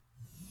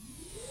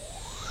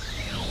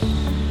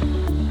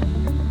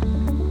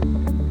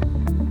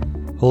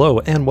Hello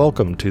and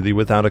welcome to the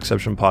Without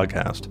Exception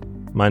podcast.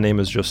 My name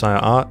is Josiah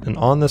Ott, and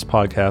on this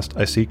podcast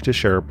I seek to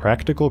share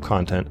practical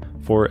content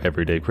for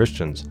everyday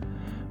Christians.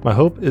 My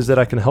hope is that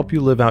I can help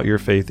you live out your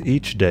faith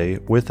each day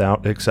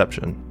without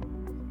exception.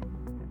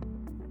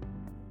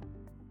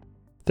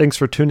 Thanks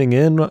for tuning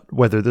in.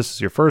 Whether this is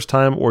your first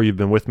time or you've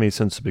been with me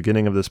since the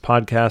beginning of this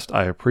podcast,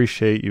 I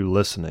appreciate you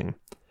listening.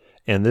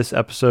 And this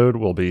episode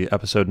will be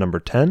episode number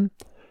 10,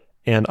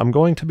 and I'm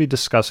going to be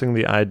discussing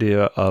the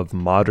idea of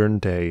modern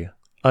day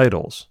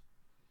idols.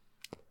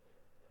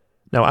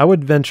 Now, I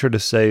would venture to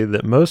say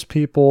that most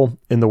people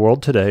in the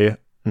world today,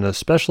 and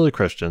especially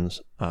Christians,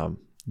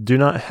 do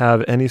not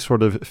have any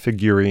sort of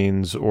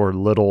figurines or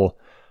little,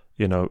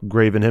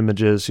 graven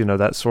images,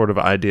 that sort of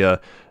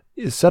idea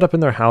is set up in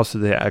their house that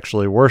they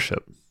actually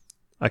worship.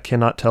 I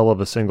cannot tell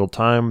of a single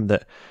time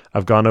that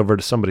I've gone over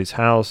to somebody's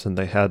house and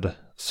they had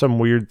some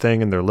weird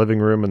thing in their living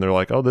room and they're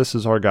like, oh, this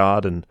is our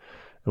God, and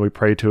we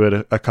pray to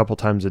it a couple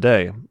times a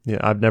day.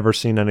 I've never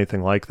seen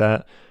anything like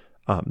that.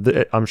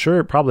 I'm sure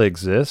it probably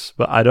exists,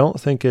 but I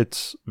don't think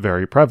it's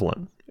very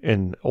prevalent.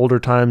 In older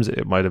times,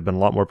 it might have been a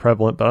lot more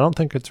prevalent, but I don't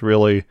think it's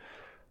really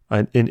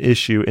an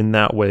issue in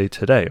that way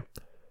today.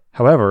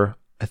 However,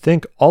 I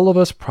think all of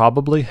us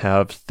probably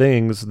have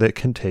things that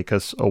can take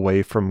us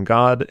away from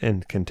God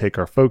and can take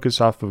our focus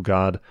off of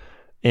God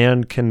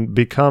and can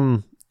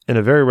become, in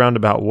a very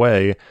roundabout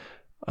way,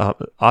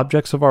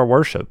 objects of our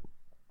worship.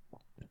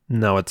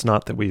 Now, it's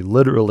not that we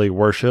literally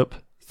worship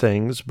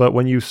things, but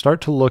when you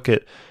start to look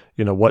at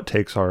what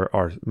takes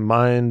our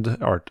mind,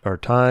 our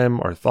time,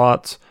 our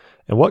thoughts,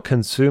 and what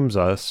consumes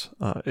us,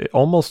 it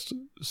almost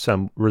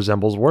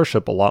resembles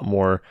worship a lot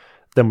more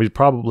than we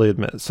probably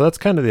admit. So that's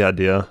kind of the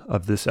idea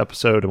of this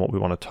episode and what we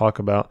want to talk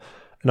about.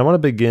 And I want to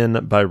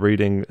begin by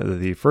reading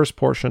the first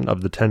portion of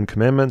the Ten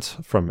Commandments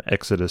from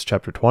Exodus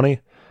chapter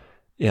 20.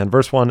 And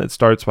verse 1, it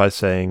starts by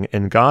saying,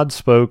 "And God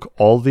spoke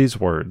all these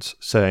words,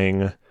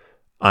 saying,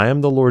 I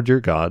am the Lord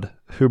your God,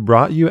 who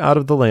brought you out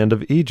of the land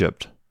of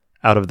Egypt,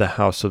 out of the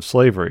house of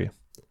slavery.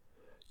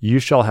 You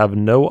shall have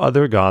no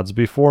other gods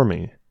before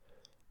me.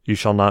 You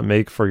shall not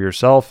make for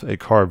yourself a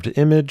carved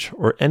image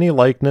or any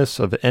likeness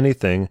of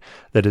anything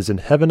that is in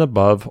heaven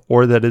above,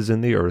 or that is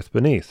in the earth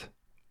beneath,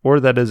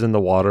 or that is in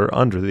the water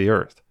under the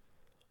earth.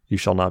 You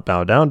shall not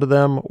bow down to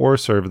them or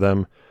serve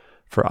them,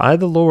 for I,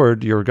 the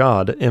Lord your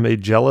God, am a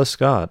jealous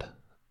God,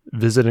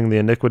 visiting the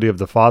iniquity of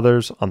the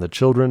fathers on the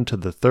children to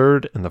the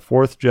third and the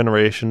fourth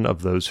generation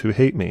of those who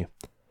hate me,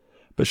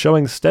 but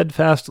showing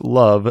steadfast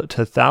love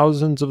to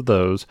thousands of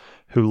those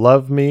who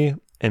love me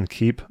and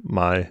keep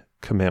my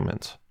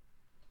commandments."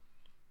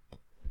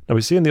 Now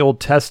we see in the Old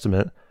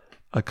Testament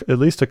at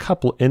least a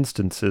couple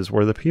instances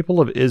where the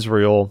people of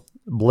Israel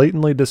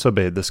blatantly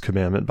disobeyed this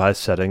commandment by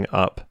setting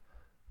up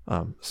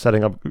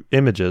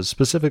images,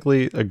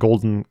 specifically a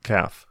golden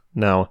calf.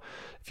 Now,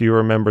 if you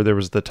remember, there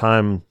was the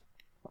time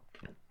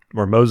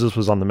where Moses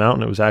was on the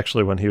mountain. It was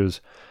actually when he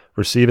was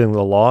receiving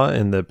the law,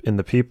 and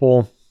the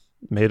people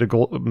made a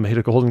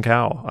golden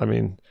cow. I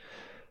mean,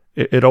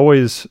 it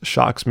always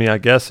shocks me. I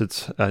guess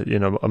it's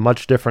a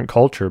much different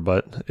culture,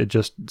 but it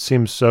just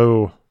seems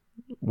so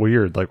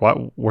weird. Like,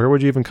 where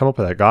would you even come up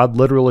with that? God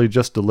literally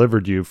just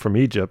delivered you from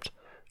Egypt,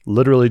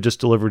 literally just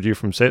delivered you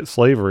from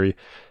slavery,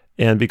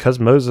 and because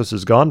Moses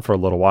is gone for a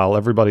little while,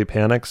 everybody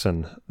panics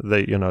and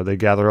they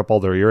gather up all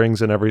their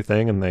earrings and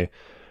everything and they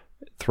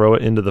throw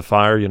it into the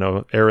fire.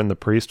 Aaron the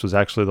priest was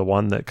actually the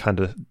one that kind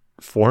of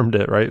formed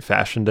it, right?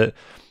 Fashioned it.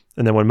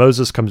 And then when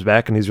Moses comes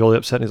back and he's really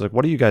upset, and he's like,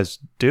 "What are you guys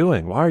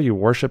doing? Why are you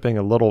worshiping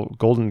a little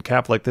golden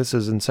calf? Like, this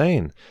is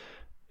insane."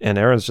 And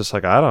Aaron's just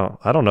like, I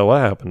don't know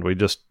what happened. We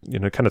just,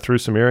 kind of threw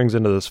some earrings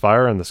into this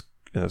fire and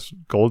this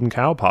golden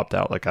cow popped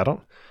out. Like,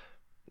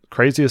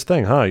 craziest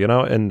thing, huh?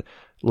 And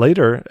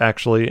later,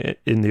 actually,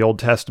 in the Old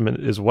Testament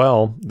as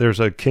well, there's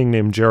a king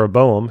named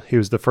Jeroboam. He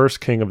was the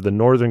first king of the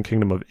northern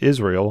kingdom of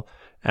Israel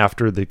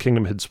after the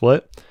kingdom had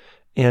split.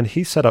 And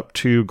he set up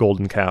 2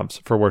 golden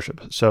calves for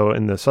worship. So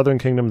in the southern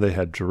kingdom, they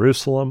had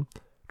Jerusalem.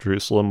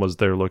 Jerusalem was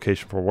their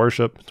location for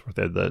worship. It's where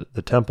they had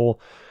the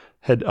temple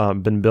had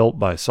been built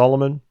by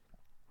Solomon.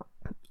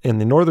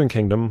 And the northern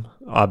kingdom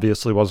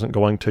obviously wasn't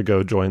going to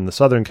go join the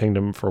southern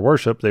kingdom for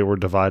worship. They were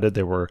divided.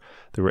 They were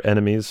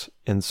enemies.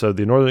 And so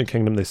the northern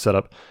kingdom, they set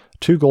up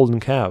 2 golden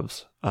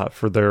calves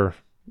for their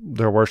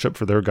worship,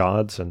 for their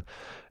gods. And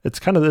it's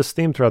kind of this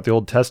theme throughout the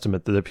Old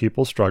Testament that the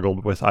people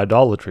struggled with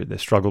idolatry. They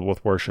struggled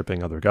with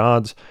worshiping other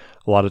gods.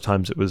 A lot of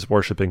times it was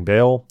worshiping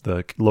Baal,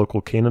 the local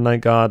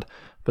Canaanite god,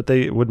 but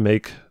they would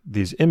make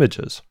these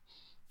images.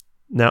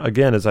 Now,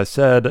 again, as I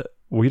said,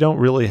 we don't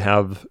really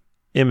have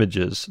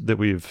images that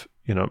we've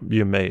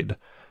made.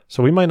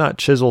 So we might not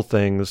chisel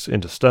things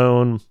into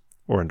stone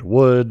or into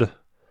wood,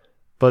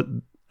 but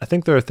I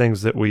think there are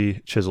things that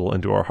we chisel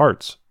into our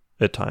hearts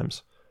at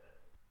times.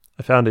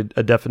 I found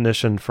a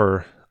definition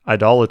for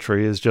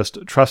idolatry is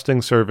just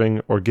trusting,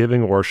 serving, or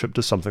giving worship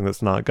to something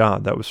that's not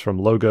God. That was from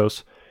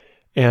Logos.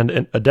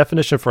 And a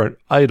definition for an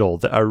idol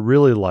that I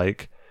really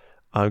like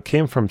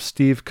came from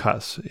Steve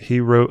Cuss. He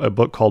wrote a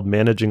book called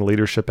Managing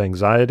Leadership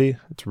Anxiety.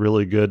 It's a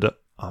really good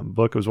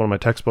book. It was one of my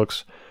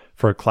textbooks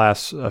for a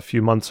class a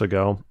few months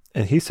ago,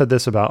 and he said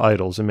this about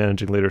idols and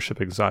managing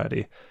leadership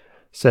anxiety.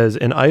 Says,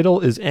 an idol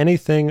is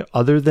anything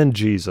other than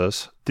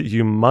Jesus that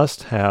you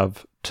must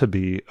have to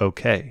be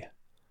okay.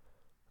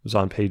 It was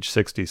on page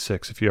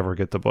 66 if you ever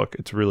get the book.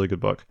 It's a really good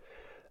book.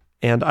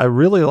 And I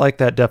really like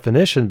that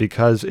definition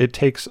because it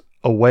takes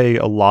away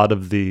a lot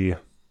of the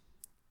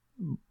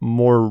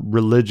more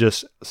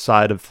religious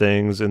side of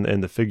things and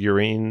the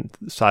figurine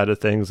side of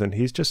things. And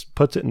he just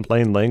puts it in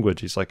plain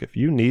language. He's like, if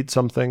you need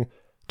something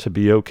to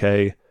be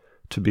okay,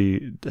 to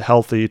be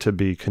healthy, to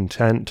be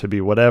content, to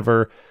be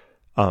whatever,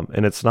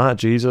 and it's not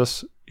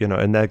Jesus,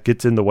 and that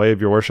gets in the way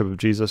of your worship of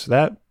Jesus,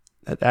 that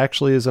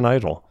actually is an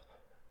idol.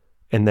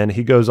 And then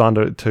he goes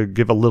on to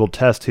give a little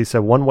test. He said,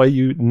 one way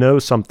you know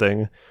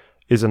something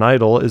is an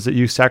idol is that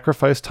you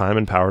sacrifice time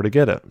and power to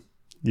get it.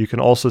 You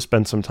can also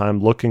spend some time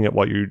looking at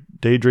what you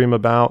daydream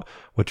about,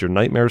 what your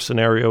nightmare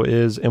scenario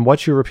is, and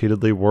what you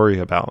repeatedly worry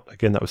about.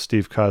 Again, that was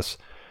Steve Cuss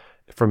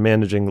from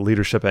Managing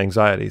Leadership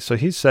Anxiety. So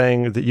he's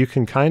saying that you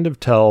can kind of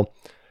tell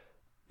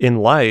in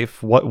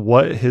life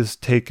what has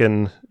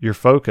taken your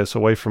focus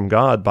away from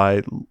God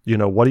by,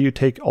 what do you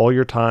take all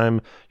your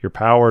time, your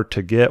power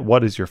to get?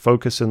 What is your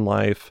focus in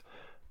life?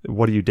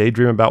 What do you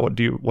daydream about?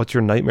 What's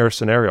your nightmare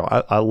scenario?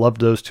 I love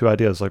those two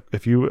ideas. Like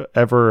if you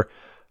ever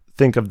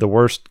think of the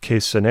worst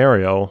case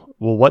scenario,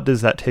 well, what does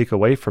that take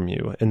away from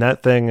you? And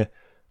that thing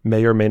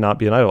may or may not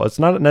be an idol. It's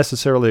not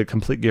necessarily a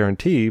complete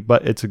guarantee,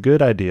 but it's a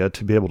good idea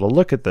to be able to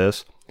look at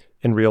this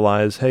and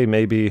realize, hey,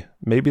 maybe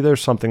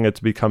there's something that's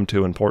become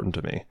too important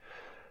to me.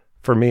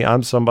 For me,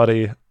 I'm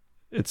somebody,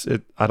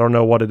 I don't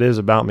know what it is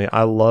about me.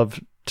 I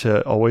love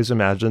to always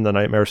imagine the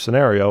nightmare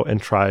scenario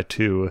and try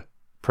to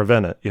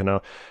prevent it.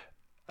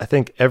 I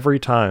think every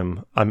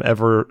time I'm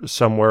ever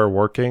somewhere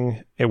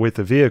working with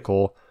a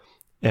vehicle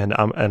and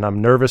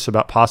I'm nervous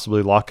about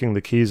possibly locking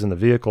the keys in the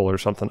vehicle or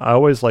something, I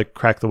always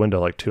crack the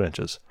window 2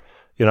 inches.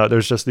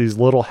 There's just these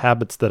little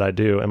habits that I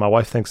do, and my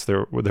wife thinks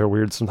they're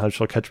weird. Sometimes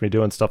she'll catch me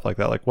doing stuff like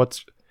that. Like,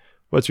 what's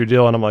your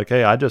deal? And I'm like,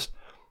 hey,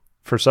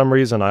 for some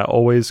reason, I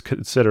always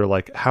consider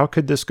how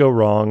could this go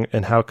wrong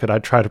and how could I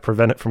try to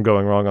prevent it from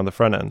going wrong on the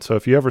front end? So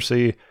if you ever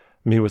see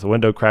me with the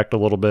window cracked a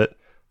little bit,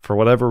 for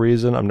whatever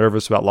reason, I'm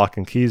nervous about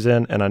locking keys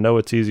in, and I know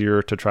it's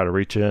easier to try to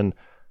reach in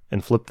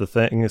and flip the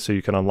thing so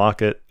you can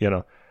unlock it,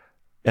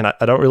 And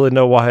I don't really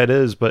know why it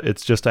is, but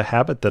it's just a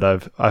habit that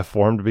I've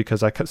formed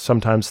because I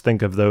sometimes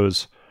think of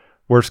those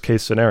worst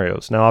case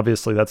scenarios. Now,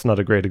 obviously, that's not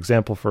a great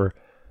example for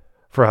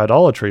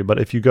idolatry, but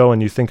if you go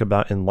and you think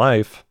about in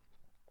life,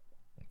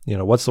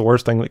 what's the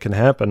worst thing that can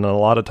happen? And a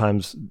lot of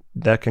times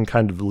that can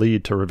kind of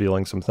lead to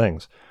revealing some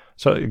things.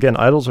 So again,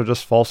 idols are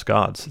just false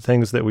gods,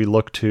 things that we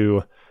look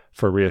to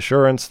for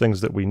reassurance,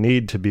 things that we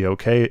need to be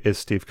okay, as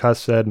Steve Cuss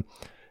said.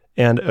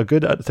 And a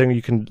good thing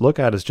you can look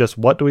at is just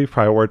what do we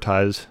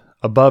prioritize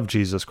above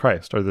Jesus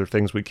Christ? Are there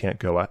things we can't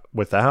go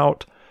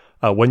without?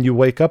 When you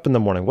wake up in the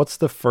morning, what's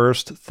the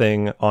first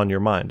thing on your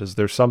mind? Is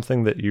there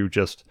something that you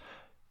just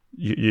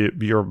you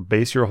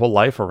base your whole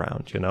life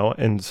around,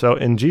 And so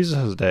in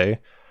Jesus' day,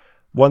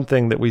 one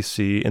thing that we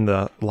see in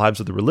the lives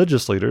of the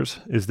religious leaders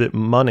is that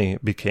money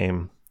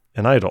became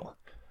an idol,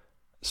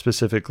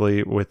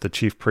 specifically with the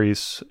chief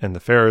priests and the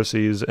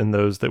Pharisees and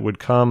those that would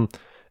come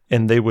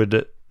and they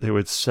would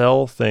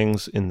sell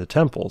things in the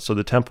temple. So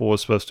the temple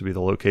was supposed to be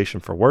the location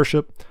for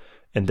worship,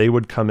 and they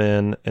would come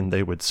in and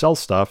they would sell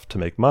stuff to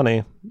make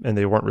money, and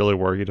they weren't really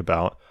worried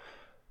about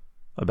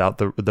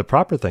the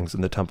proper things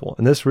in the temple.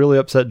 And this really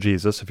upset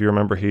Jesus. If you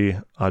remember, he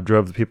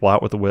drove the people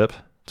out with a whip.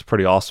 It's a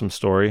pretty awesome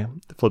story.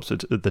 It flips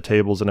the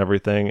tables and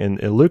everything. In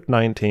Luke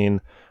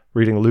 19,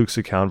 reading Luke's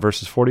account,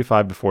 verses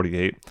 45 to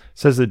 48,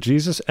 says that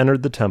Jesus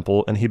entered the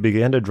temple and he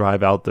began to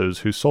drive out those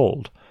who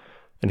sold.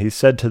 And he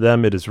said to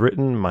them, "It is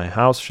written, my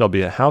house shall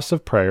be a house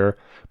of prayer,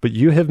 but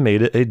you have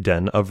made it a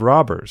den of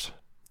robbers."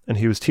 And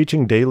he was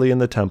teaching daily in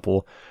the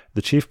temple.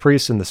 The chief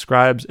priests and the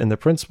scribes and the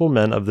principal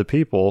men of the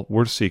people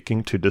were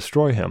seeking to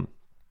destroy him.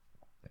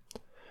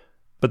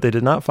 But they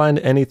did not find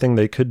anything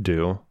they could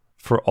do,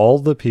 for all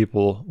the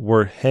people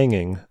were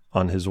hanging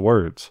on his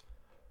words.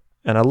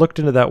 And I looked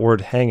into that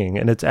word hanging,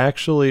 and it's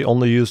actually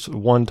only used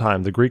one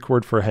time. The Greek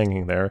word for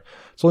hanging there,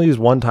 it's only used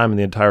one time in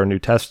the entire New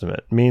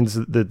Testament. It means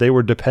that they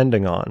were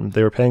depending on,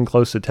 they were paying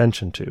close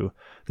attention to,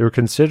 they were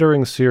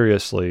considering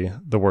seriously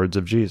the words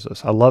of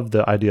Jesus. I love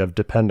the idea of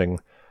depending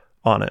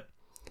on it.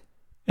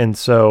 And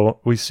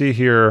so we see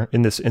here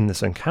in this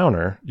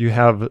encounter, you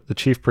have the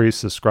chief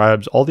priests, the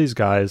scribes, all these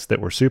guys that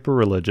were super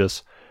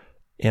religious,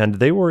 and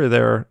they were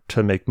there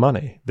to make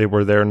money. They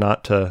were there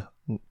not to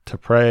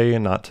pray,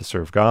 not to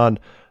serve God.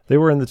 They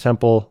were in the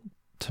temple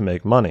to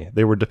make money.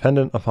 They were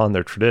dependent upon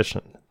their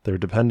tradition. They were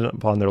dependent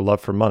upon their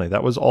love for money.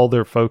 That was all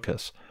their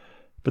focus.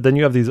 But then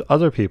you have these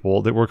other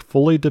people that were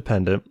fully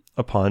dependent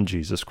upon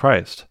Jesus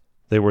Christ.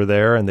 They were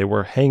there and they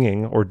were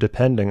hanging or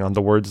depending on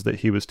the words that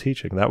he was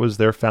teaching. That was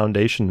their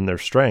foundation and their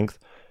strength.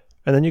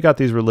 And then you got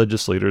these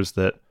religious leaders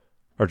that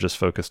are just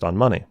focused on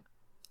money.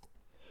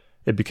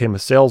 It became a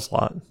sales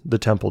lot, the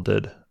temple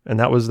did. And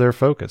that was their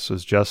focus,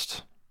 was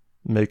just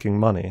making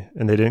money.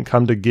 And they didn't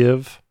come to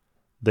give.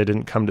 They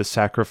didn't come to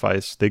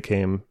sacrifice. They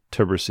came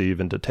to receive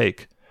and to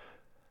take.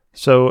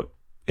 So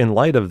in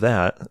light of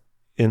that,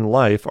 in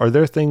life, are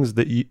there things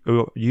that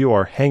you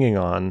are hanging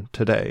on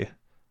today?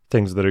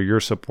 Things that are your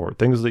support,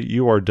 things that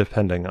you are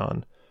depending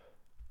on,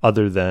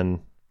 other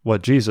than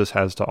what Jesus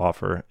has to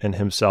offer in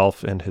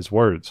himself and his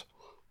words?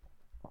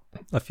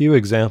 A few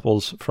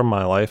examples from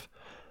my life.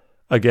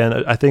 Again,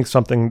 I think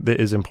something that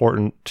is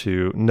important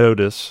to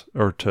notice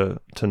or to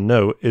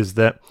note is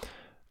that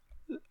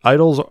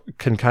idols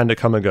can kind of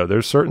come and go.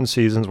 There's certain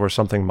seasons where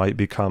something might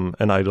become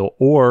an idol,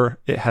 or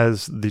it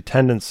has the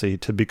tendency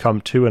to become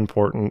too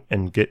important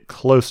and get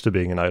close to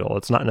being an idol.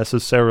 It's not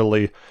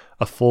necessarily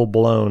a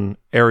full-blown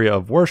area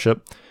of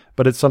worship,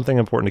 but it's something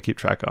important to keep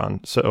track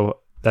on. So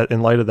that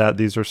in light of that,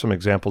 these are some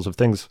examples of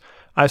things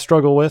I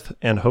struggle with,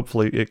 and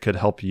hopefully it could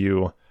help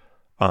you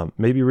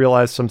maybe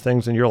realize some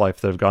things in your life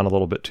that have gone a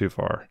little bit too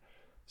far.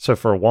 So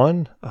for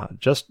one,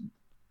 just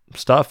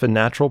stuff and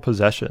natural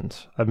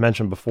possessions. I've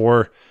mentioned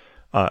before,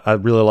 I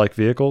really like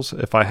vehicles.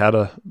 If I had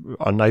a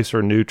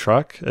nicer new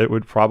truck, it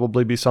would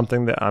probably be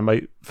something that I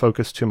might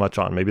focus too much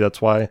on. Maybe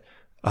that's why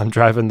I'm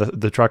driving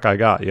the truck I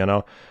got,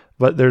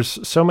 But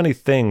there's so many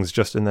things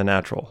just in the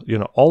natural.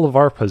 All of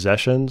our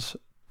possessions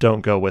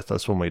don't go with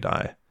us when we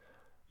die.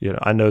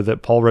 I know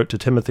that Paul wrote to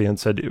Timothy and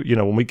said,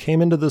 when we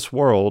came into this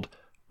world,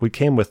 we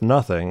came with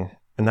nothing,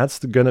 and that's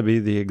going to be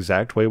the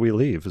exact way we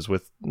leave, is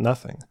with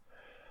nothing.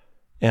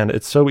 And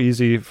it's so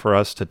easy for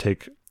us to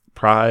take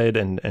pride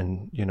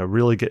and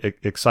really get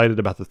excited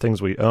about the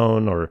things we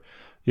own, or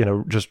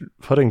just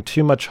putting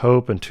too much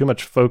hope and too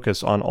much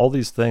focus on all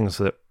these things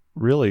that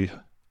really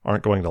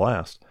aren't going to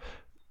last.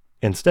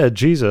 Instead,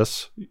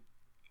 Jesus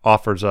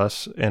offers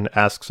us and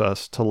asks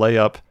us to lay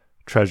up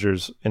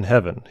treasures in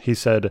heaven. He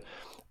said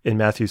in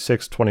Matthew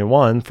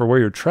 6:21, "For where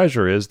your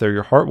treasure is, there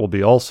your heart will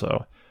be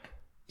also."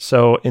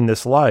 So in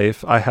this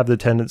life, I have the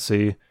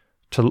tendency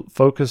to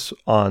focus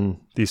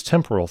on these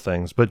temporal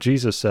things, but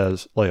Jesus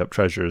says, lay up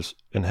treasures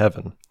in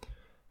heaven.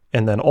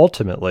 And then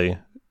ultimately,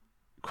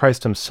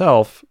 Christ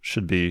himself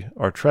should be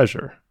our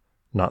treasure,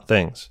 not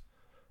things.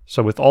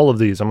 So with all of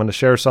these, I'm going to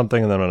share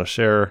something, and then I'm going to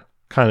share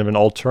kind of an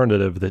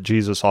alternative that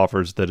Jesus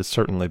offers that is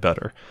certainly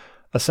better.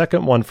 A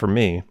second one for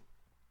me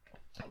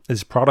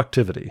is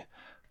productivity,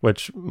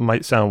 which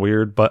might sound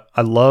weird, but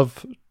I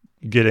love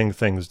getting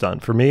things done.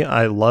 For me,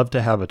 I love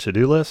to have a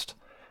to-do list,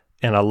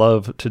 and I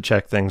love to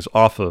check things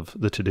off of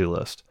the to-do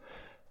list.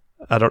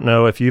 I don't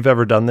know if you've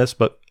ever done this,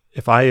 but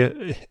if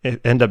I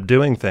end up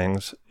doing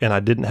things and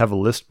I didn't have a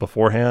list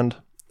beforehand,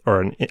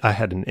 or I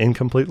had an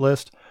incomplete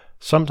list,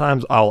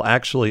 sometimes I'll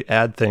actually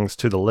add things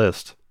to the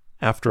list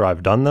after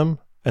I've done them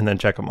and then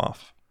check them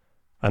off.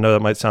 I know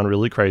that might sound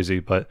really crazy,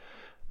 but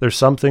there's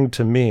something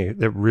to me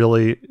that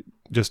really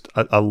just,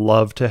 I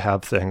love to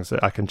have things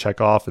that I can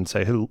check off and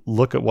say, hey,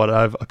 look at what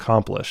I've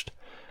accomplished.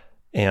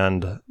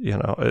 And,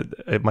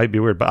 it might be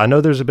weird, but I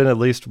know there's been at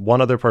least one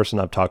other person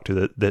I've talked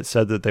to that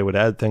said that they would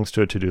add things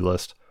to a to-do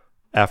list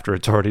after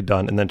it's already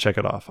done and then check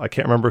it off. I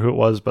can't remember who it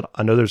was, but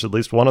I know there's at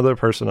least one other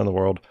person in the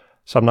world,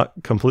 so I'm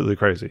not completely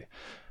crazy.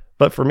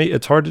 But for me,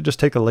 it's hard to just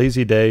take a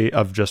lazy day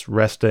of just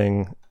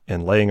resting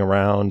and laying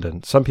around.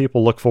 And some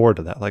people look forward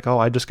to that. Like, oh,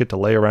 I just get to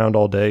lay around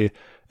all day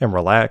and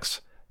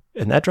relax.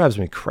 And that drives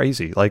me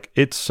crazy. Like,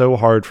 it's so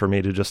hard for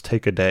me to just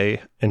take a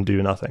day and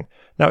do nothing.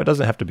 Now, it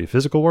doesn't have to be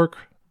physical work,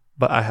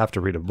 but I have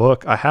to read a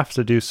book. I have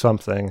to do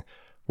something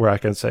where I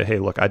can say, hey,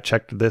 look, I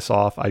checked this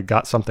off. I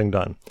got something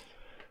done.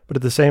 But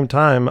at the same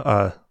time,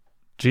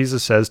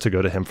 Jesus says to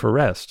go to him for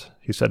rest.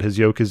 He said his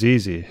yoke is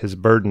easy. His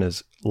burden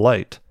is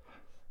light.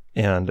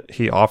 And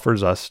he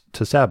offers us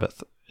to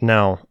Sabbath.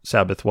 Now,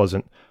 Sabbath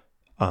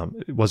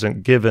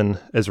wasn't given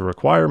as a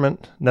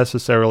requirement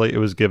necessarily. It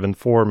was given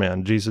for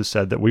man. Jesus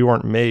said that we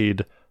weren't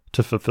made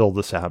to fulfill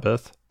the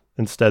Sabbath.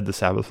 Instead, the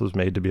Sabbath was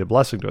made to be a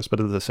blessing to us. But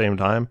at the same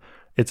time,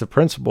 it's a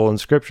principle in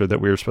Scripture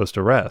that we are supposed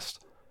to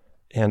rest.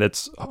 And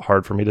it's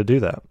hard for me to do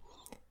that.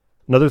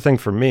 Another thing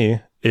for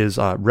me is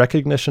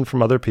recognition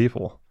from other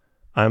people.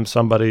 I'm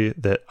somebody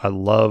that I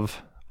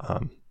love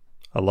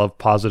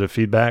positive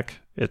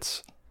feedback.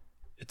 It's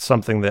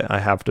something that I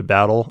have to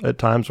battle at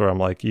times where I'm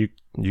like, you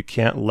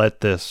can't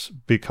let this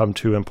become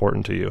too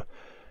important to you.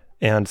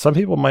 And some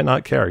people might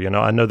not care.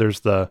 I know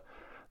there's the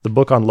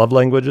book on love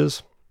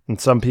languages,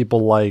 and some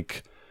people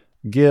like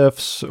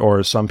gifts,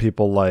 or some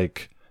people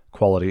like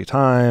quality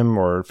time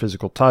or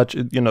physical touch.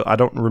 I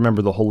don't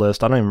remember the whole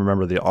list. I don't even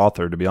remember the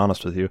author, to be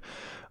honest with you.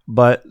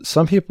 But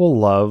some people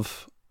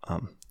love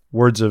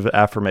words of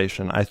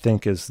affirmation, I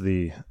think is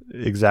the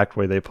exact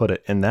way they put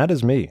it. And that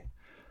is me.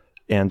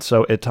 And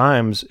so at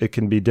times it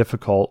can be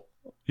difficult,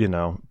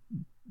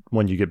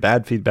 when you get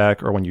bad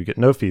feedback or when you get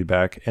no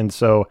feedback. And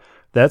so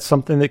that's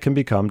something that can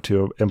become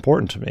too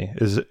important to me.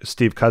 As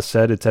Steve Cuss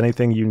said, it's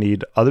anything you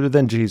need other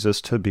than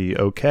Jesus to be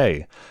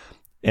okay.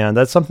 And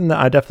that's something that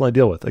I definitely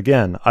deal with.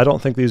 Again, I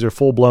don't think these are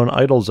full-blown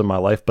idols in my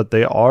life, but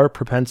they are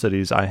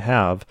propensities I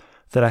have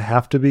that I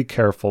have to be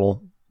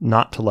careful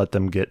not to let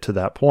them get to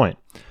that point.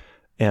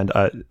 And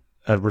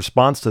a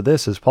response to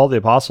this is Paul the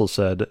Apostle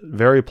said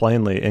very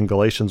plainly in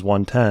Galatians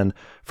 1:10,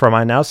 "For am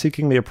I now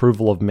seeking the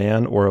approval of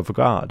man or of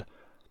God?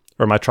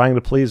 Or am I trying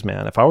to please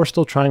man? If I were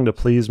still trying to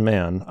please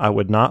man, I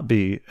would not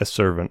be a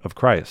servant of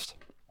Christ."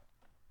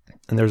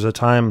 And there's a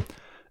time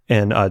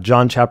in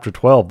John chapter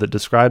 12 that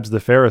describes the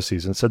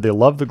Pharisees and said they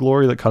love the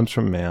glory that comes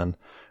from man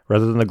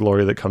rather than the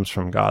glory that comes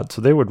from God.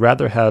 So they would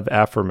rather have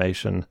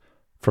affirmation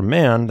from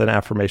man than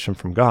affirmation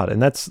from God.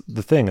 And that's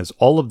the thing, is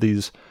all of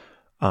these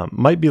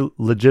might be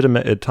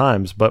legitimate at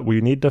times, but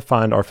we need to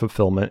find our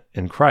fulfillment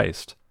in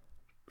Christ.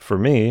 For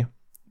me,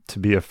 to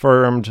be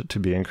affirmed, to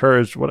be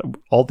encouraged,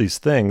 all these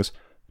things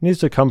needs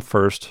to come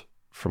first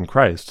from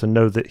Christ, to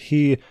know that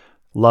he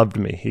loved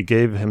me, he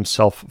gave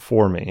himself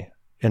for me,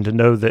 and to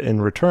know that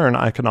in return,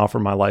 I can offer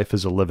my life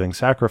as a living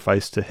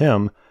sacrifice to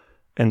him.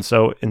 And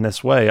so in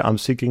this way, I'm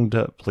seeking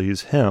to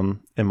please him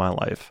in my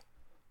life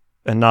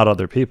and not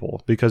other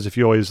people. Because if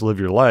you always live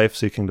your life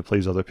seeking to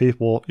please other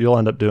people, you'll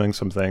end up doing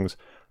some things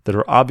that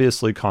are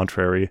obviously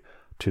contrary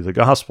to the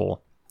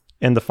gospel.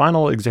 And the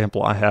final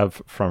example I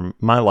have from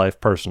my life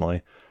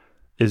personally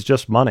is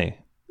just money.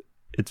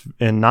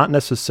 And not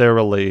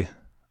necessarily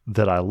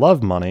that I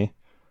love money,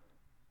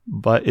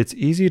 but it's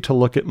easy to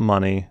look at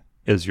money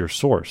as your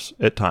source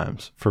at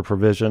times for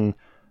provision.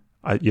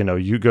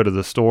 You go to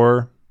the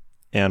store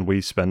and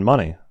we spend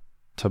money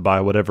to buy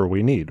whatever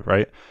we need,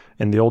 right?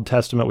 In the Old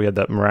Testament, we had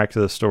that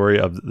miraculous story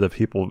of the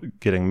people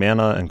getting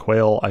manna and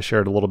quail. I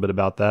shared a little bit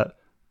about that,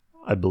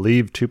 I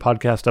believe, 2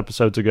 podcast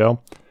episodes ago.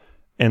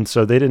 And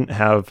so they didn't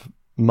have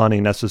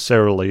money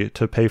necessarily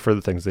to pay for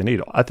the things they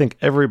need. I think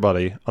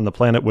everybody on the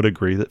planet would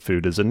agree that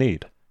food is a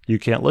need. You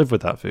can't live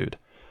without food.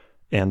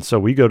 And so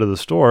we go to the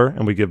store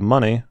and we give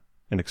money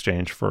in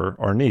exchange for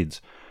our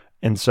needs.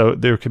 And so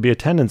there could be a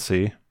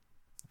tendency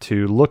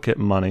to look at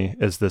money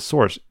as this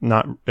source,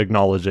 not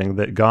acknowledging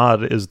that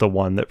God is the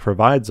one that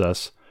provides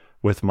us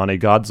with money.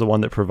 God's the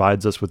one that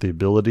provides us with the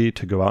ability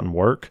to go out and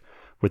work,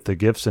 with the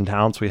gifts and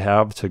talents we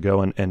have to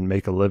go and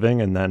make a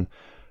living. And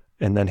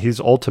then he's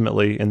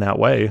ultimately, in that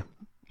way,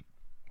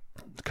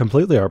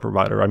 completely our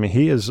provider. I mean,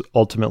 he is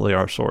ultimately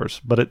our source.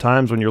 But at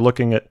times when you're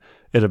looking at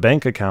a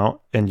bank account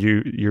and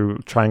you're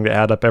trying to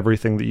add up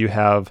everything that you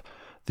have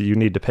that you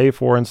need to pay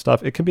for and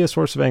stuff, it can be a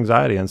source of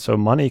anxiety. And so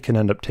money can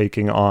end up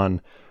taking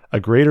on a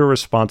greater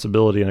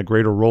responsibility and a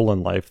greater role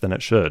in life than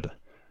it should.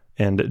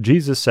 And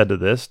Jesus said to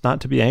this,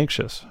 not to be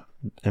anxious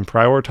and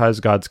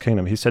prioritize God's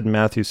kingdom. He said in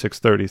Matthew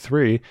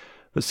 6:33,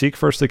 "But seek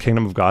first the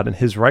kingdom of God and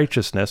his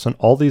righteousness, and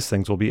all these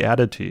things will be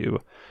added to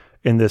you."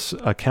 In this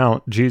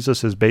account,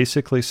 Jesus is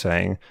basically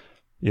saying,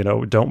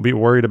 don't be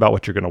worried about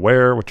what you're going to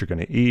wear, what you're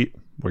going to eat,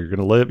 where you're going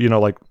to live.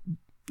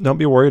 Don't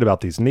be worried about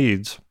these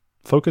needs.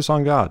 Focus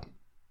on God,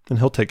 and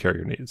he'll take care of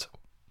your needs.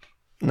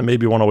 And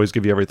maybe he won't always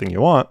give you everything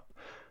you want,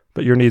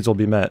 but your needs will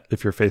be met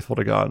if you're faithful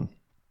to God.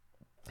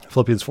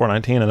 Philippians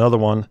 4:19, another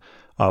one,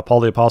 Paul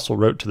the Apostle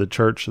wrote to the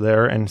church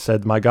there and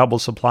said, "My God will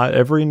supply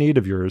every need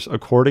of yours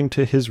according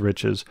to his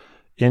riches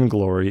in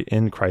glory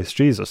in Christ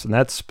Jesus." And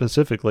that's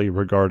specifically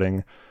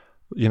regarding,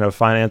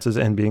 finances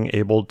and being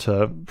able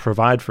to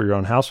provide for your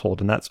own household.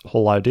 And that's the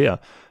whole idea.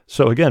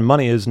 So again,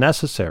 money is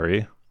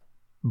necessary,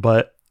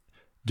 but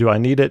do I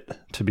need it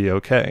to be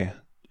okay?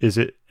 Is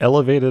it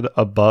elevated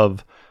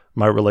above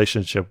my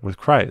relationship with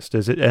Christ?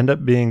 Does it end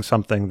up being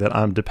something that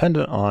I'm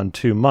dependent on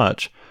too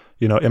much?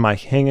 Am I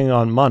hanging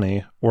on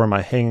money or am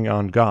I hanging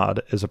on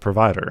God as a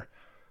provider?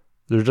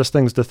 They're just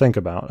things to think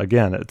about.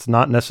 Again, it's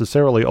not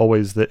necessarily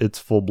always that it's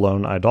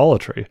full-blown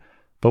idolatry,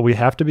 but we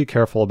have to be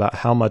careful about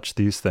how much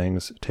these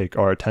things take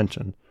our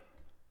attention.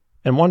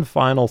 And one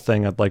final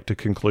thing I'd like to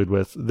conclude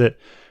with that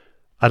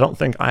I don't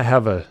think I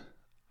have a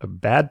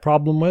bad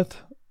problem with.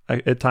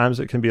 At times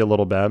it can be a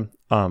little bad,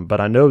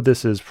 but I know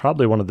this is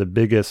probably one of the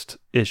biggest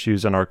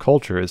issues in our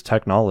culture is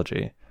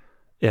technology,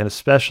 and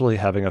especially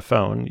having a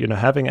phone.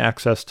 Having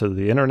access to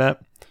the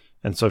internet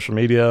and social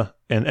media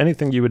and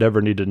anything you would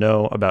ever need to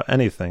know about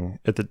anything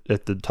at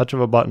the touch of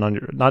a button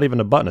on not even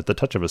a button, at the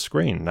touch of a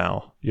screen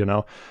now,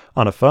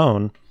 on a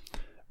phone,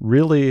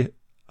 really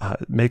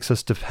makes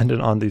us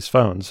dependent on these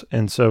phones.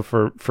 And so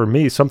for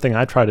me, something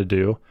I try to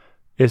do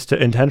is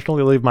to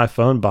intentionally leave my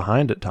phone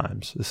behind at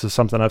times. This is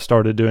something I've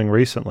started doing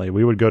recently.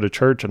 We would go to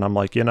church and I'm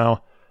like, I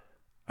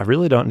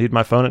really don't need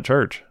my phone at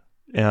church,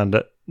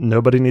 and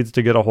nobody needs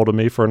to get a hold of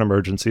me for an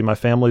emergency. My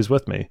family's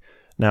with me.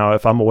 Now,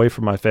 if I'm away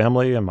from my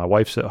family and my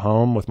wife's at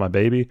home with my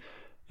baby,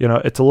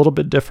 it's a little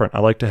bit different. I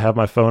like to have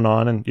my phone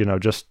on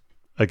and, just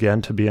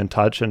again, to be in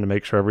touch and to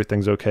make sure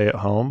everything's okay at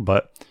home.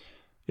 But,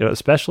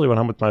 especially when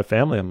I'm with my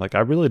family, I'm like, I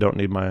really don't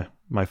need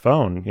my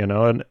phone,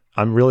 and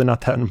I'm really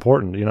not that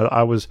important.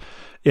 I was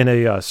in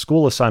a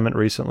school assignment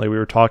recently. We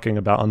were talking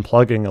about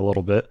unplugging a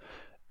little bit.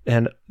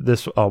 And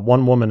this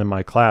one woman in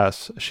my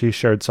class, she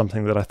shared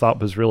something that I thought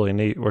was really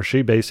neat, where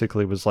she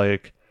basically was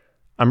like,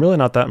 I'm really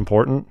not that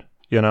important,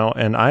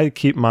 and I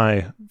keep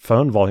my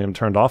phone volume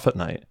turned off at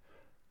night.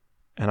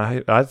 And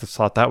I just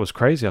thought that was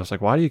crazy. I was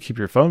like, why do you keep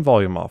your phone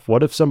volume off?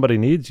 What if somebody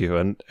needs you?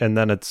 And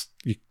then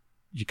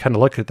you kind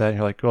of look at that and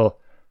you're like, well,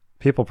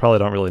 people probably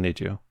don't really need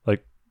you.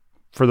 Like,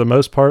 for the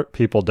most part,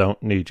 people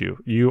don't need you.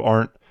 You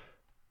aren't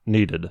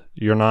needed.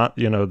 You're not,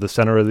 the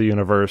center of the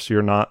universe.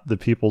 You're not the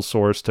people's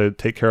source to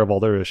take care of all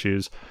their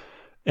issues.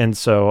 And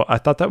so I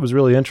thought that was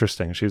really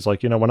interesting. She's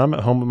like, when I'm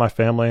at home with my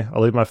family, I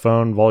leave my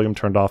phone volume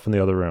turned off in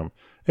the other room.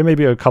 It may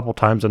be a couple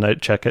times a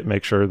night, check it,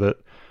 make sure that,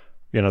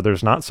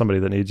 there's not somebody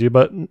that needs you,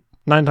 but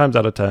 9 times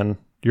out of 10,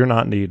 you're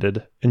not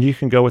needed, and you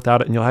can go without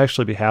it, and you'll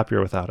actually be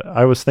happier without it.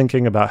 I was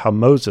thinking about how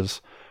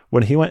Moses,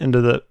 when he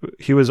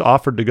was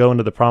offered to go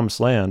into the promised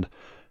land,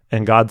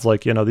 and God's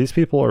like, these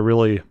people are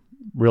really,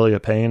 really a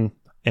pain,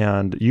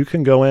 and you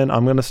can go in,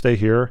 I'm going to stay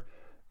here,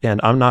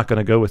 and I'm not going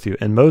to go with you.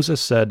 And Moses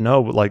said,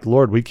 no,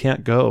 Lord, we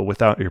can't go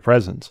without your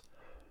presence.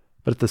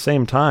 But at the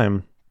same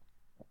time,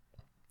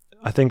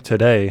 I think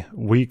today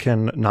we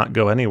can not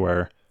go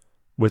anywhere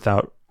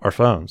without our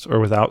phones or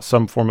without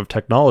some form of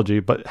technology.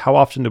 But how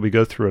often do we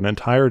go through an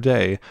entire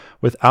day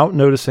without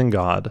noticing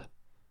God,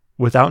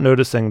 without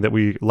noticing that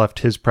we left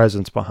his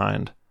presence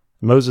behind?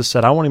 Moses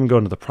said, I won't even go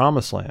into the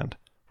promised land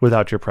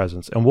without your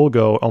presence. And we'll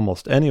go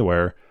almost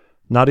anywhere,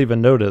 not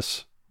even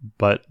notice.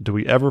 But do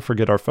we ever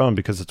forget our phone?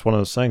 Because it's one of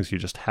those things, you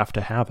just have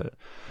to have it.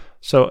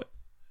 So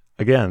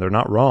again, they're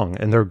not wrong,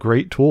 and they're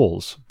great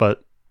tools,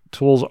 but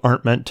tools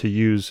aren't meant to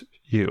use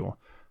you.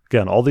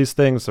 Again, all these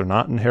things, they're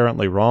not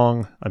inherently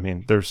wrong. I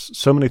mean, there's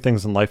so many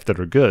things in life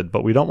that are good,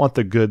 but we don't want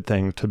the good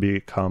thing to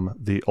become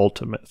the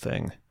ultimate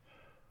thing.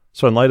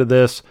 So in light of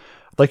this,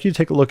 I'd like you to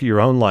take a look at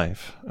your own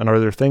life. And are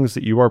there things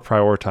that you are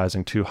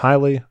prioritizing too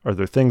highly? Are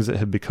there things that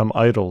have become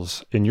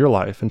idols in your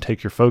life and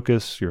take your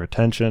focus, your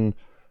attention,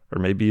 or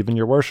maybe even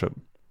your worship?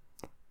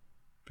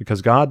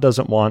 Because God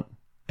doesn't want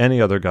any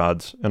other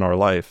gods in our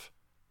life,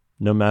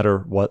 no matter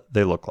what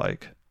they look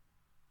like.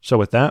 So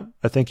with that,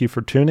 I thank you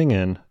for tuning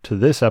in to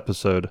this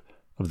episode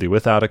of the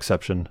Without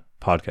Exception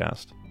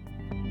podcast.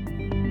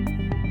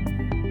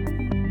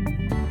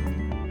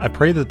 I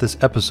pray that this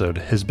episode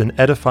has been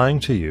edifying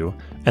to you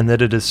and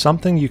that it is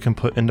something you can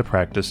put into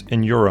practice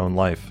in your own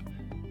life.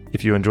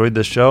 If you enjoyed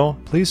this show,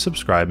 please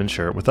subscribe and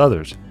share it with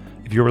others.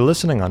 If you are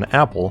listening on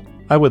Apple,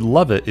 I would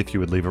love it if you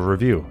would leave a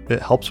review.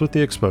 It helps with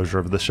the exposure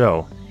of the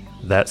show.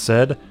 That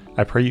said,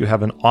 I pray you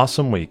have an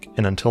awesome week,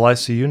 and until I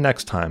see you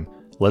next time,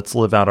 let's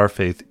live out our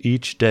faith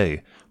each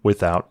day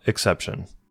without exception.